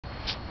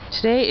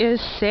Today is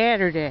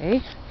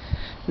Saturday,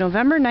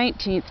 November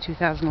 19th,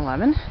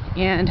 2011,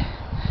 and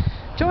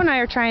Joe and I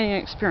are trying an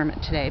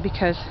experiment today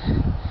because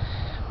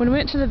when we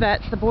went to the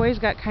vets, the boys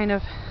got kind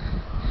of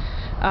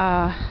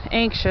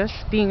anxious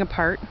being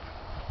apart,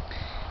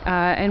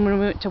 and when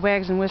we went to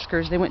Wags and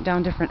Whiskers, they went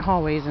down different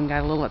hallways and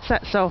got a little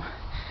upset. So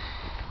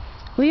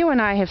Leo and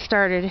I have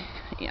started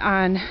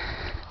on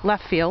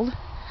left field,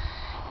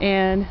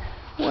 and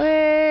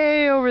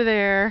way over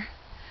there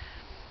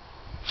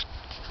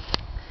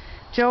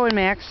Joe and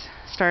Max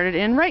started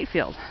in right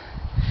field.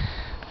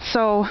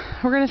 So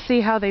we're going to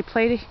see how they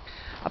play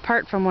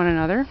apart from one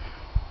another.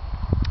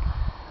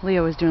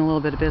 Leo is doing a little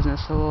bit of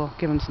business, so we'll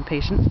give him some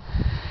patience.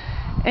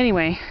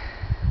 Anyway,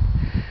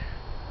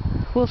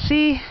 we'll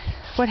see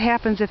what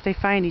happens if they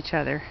find each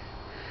other.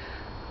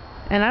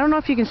 And I don't know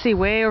if you can see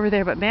way over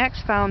there, but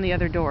Max found the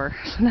other door.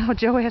 So now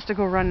Joe has to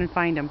go run and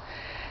find him.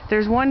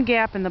 There's one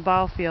gap in the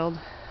ball field,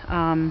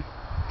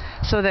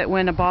 so that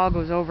when a ball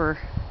goes over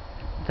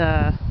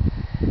the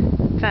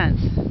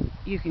fence,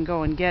 you can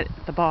go and get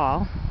the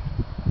ball.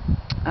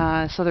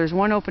 So there's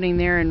one opening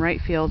there in right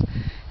field,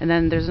 and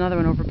then there's another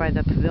one over by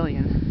the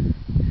pavilion.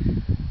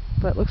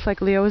 But looks like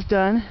Leo is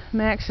done.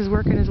 Max is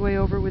working his way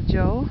over with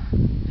Joe.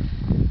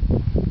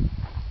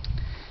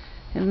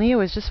 And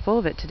Leo is just full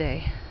of it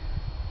today.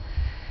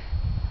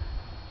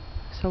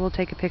 So we'll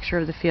take a picture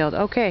of the field.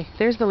 Okay,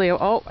 there's the Leo.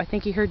 Oh, I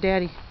think he heard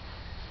Daddy.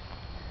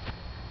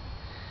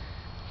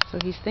 So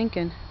he's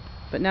thinking,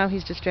 but now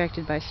he's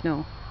distracted by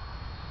snow.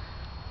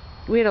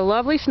 We had a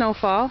lovely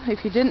snowfall.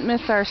 If you didn't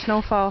miss our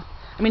snowfall,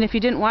 if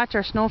you didn't watch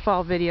our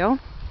snowfall video,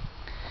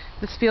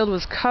 this field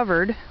was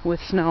covered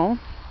with snow.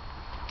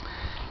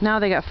 Now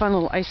they got fun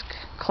little ice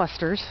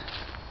clusters.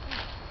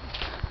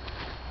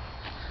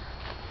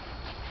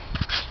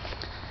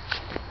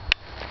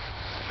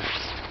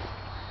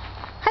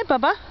 Hi,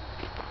 Bubba.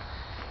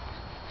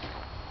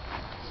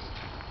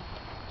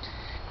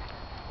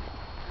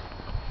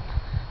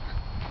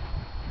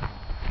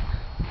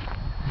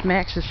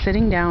 Max is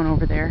sitting down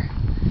over there,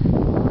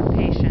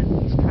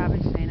 patient. He's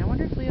probably saying, I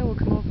wonder if Leo will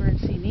come over and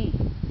see me.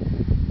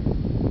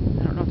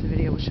 I don't know if the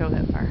video will show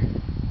that far.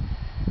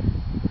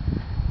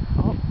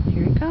 Oh,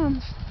 here he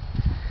comes.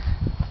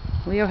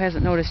 Leo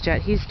hasn't noticed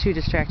yet. He's too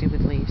distracted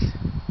with leaves.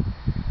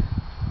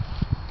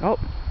 Oh,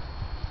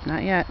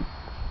 not yet.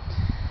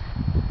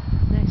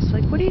 Max is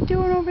like, what are you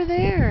doing over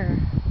there?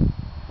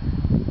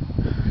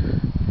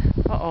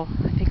 Uh-oh,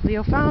 I think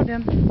Leo found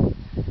him.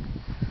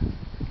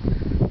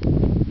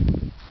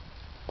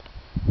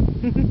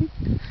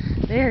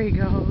 There he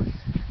goes.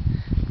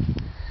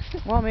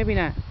 Well, maybe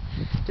not.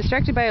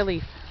 Distracted by a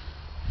leaf.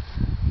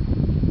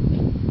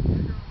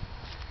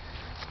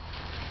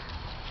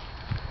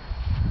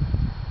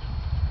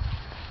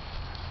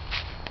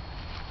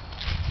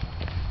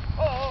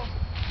 Uh-oh.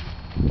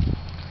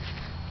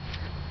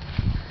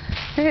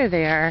 There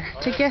they are.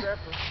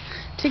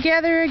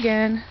 Together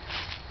again.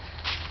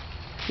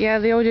 Yeah,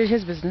 Leo did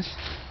his business.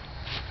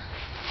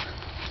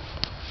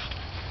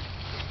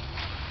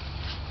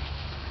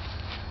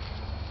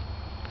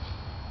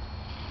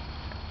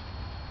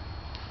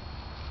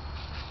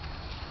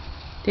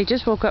 They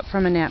just woke up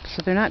from a nap,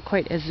 so they're not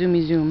quite as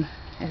zoomy zoom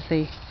as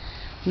they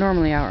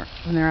normally are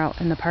when they're out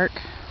in the park.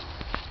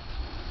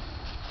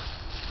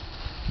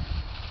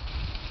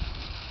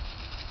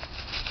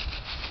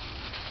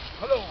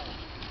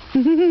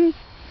 Hello.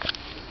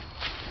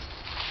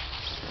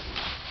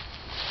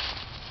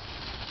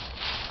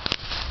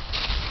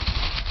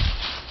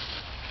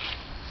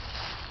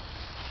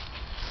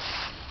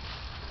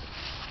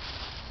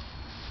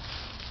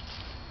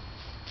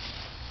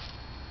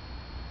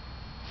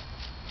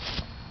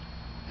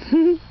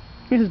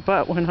 His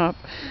butt went up.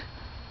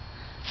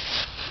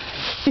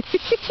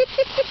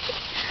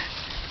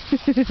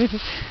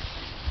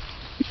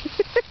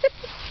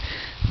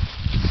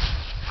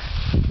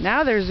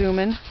 Now they're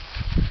zooming.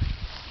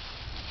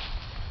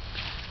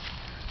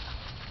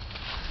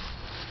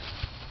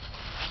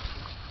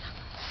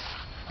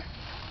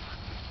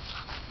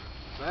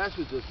 Max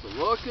was just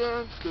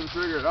looking, couldn't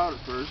figure it out at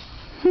first.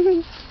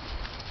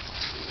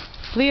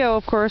 Leo,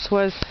 of course,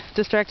 was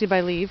distracted by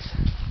leaves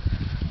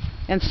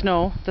and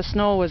snow. The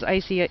snow was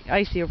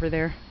icy over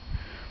there.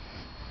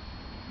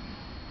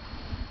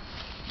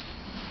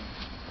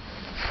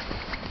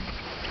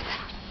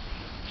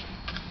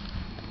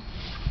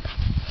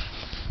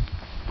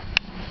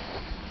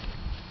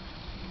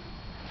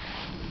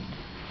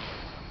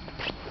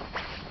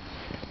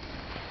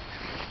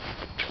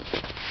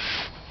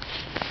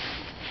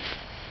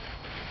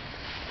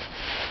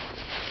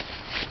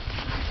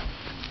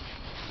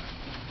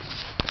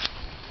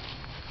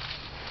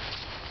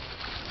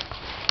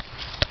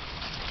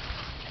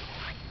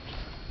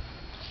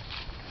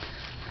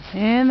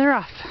 And they're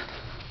off.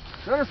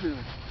 Better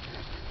feeling.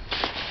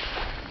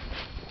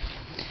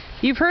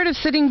 You've heard of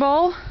Sitting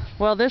Bull?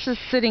 Well, this is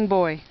Sitting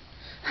Boy.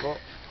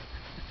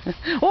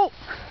 Oh!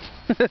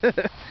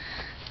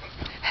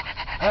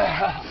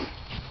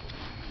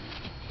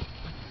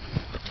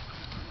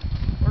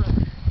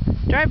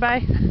 Drive by.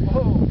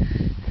 Whoa.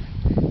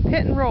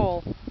 Hit and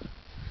roll.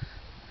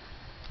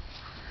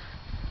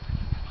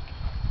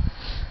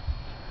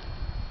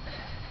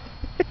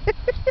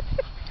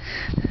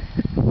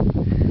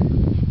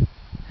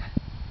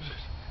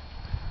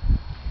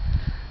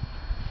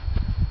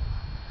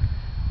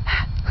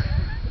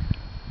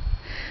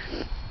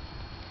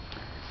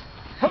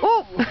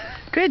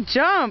 Good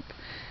jump.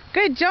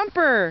 Good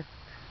jumper.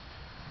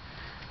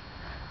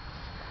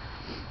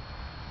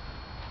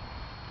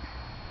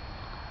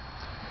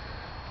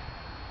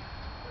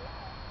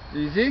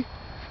 Easy.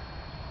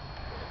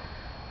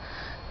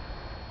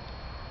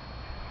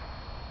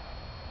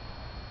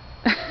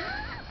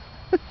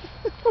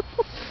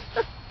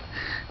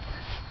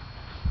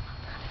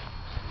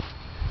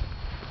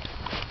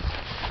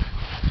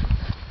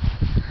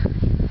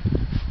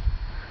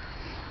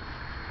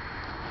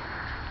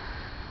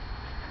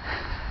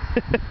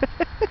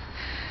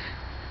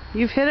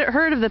 You've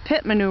heard of the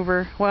pit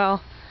maneuver.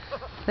 Well,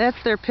 that's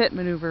their pit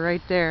maneuver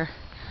right there.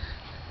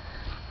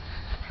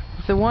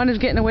 If the one is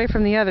getting away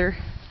from the other,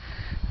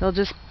 they'll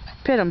just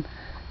pit them.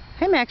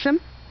 Hey, Maxim,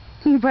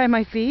 you by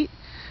my feet?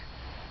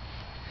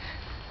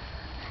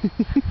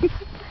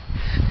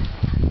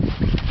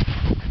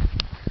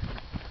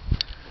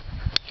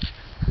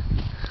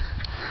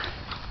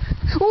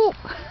 Ooh.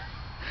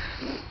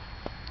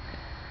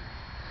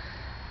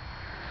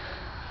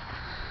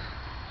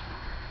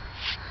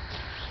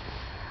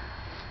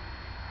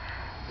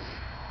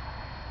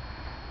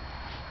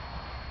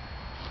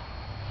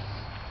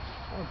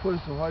 I'll play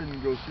some hide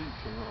and go seek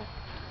somehow.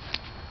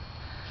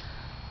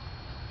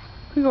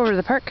 We go over to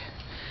the park.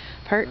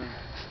 Yeah.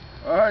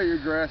 Alright, you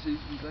grass eating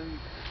thing.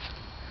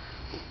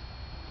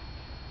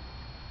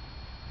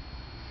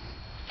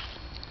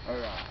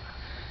 Alright.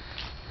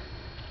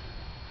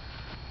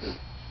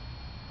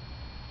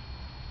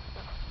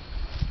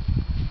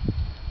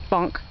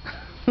 Bonk.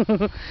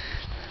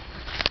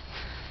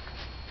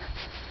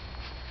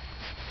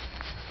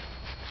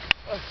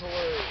 That's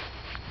hilarious.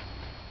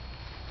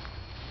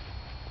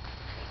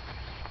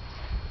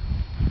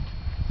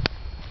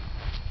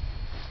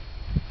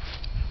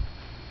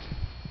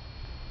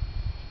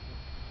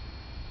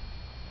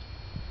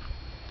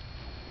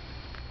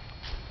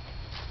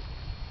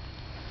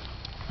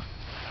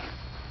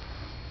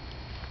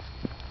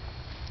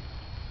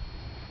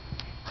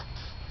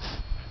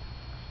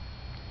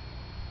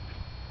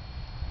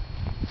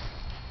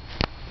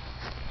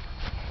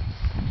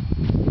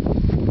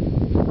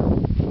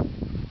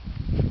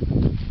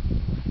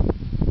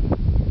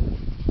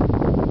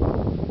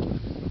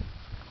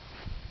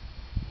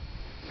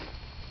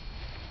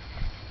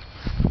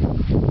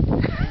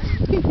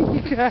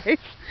 You guys.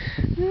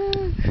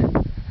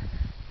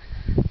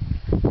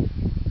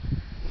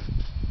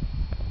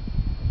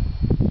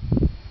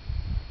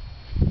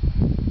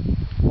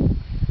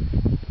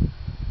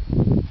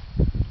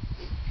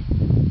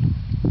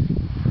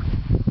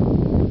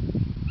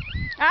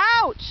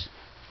 Ouch!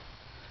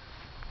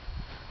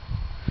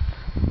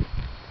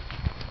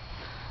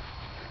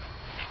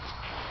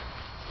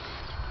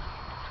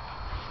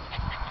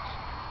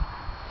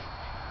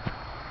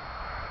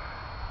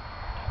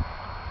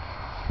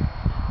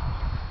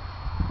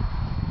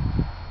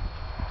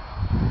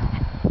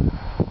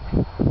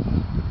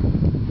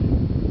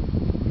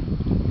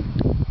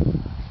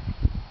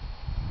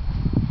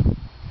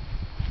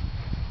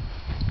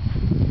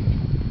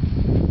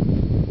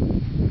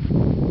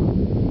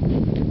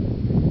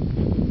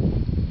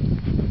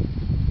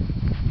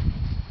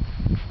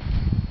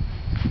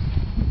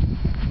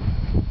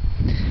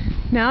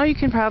 Now you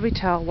can probably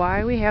tell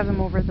why we have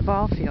them over at the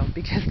ball field,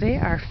 because they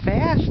are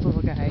fast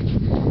little guys.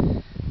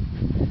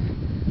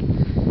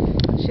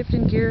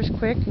 Shifting gears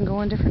quick and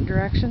going different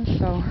directions,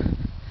 so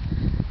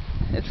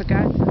it's a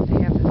godsend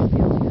to have this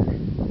field here.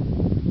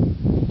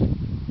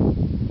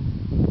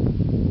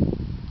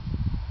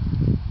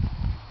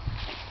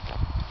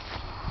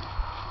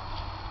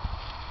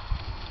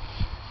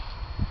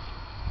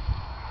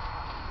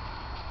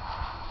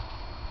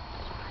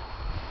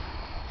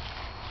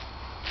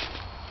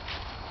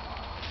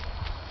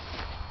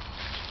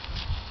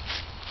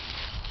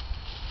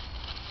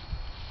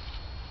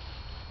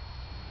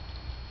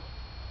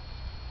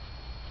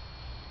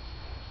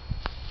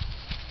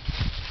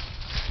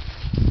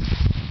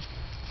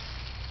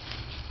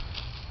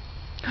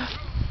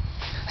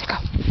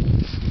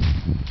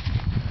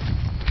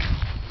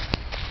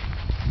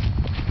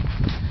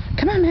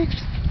 Come on, Max.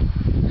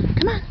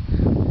 Come on.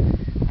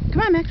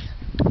 Come on, Max.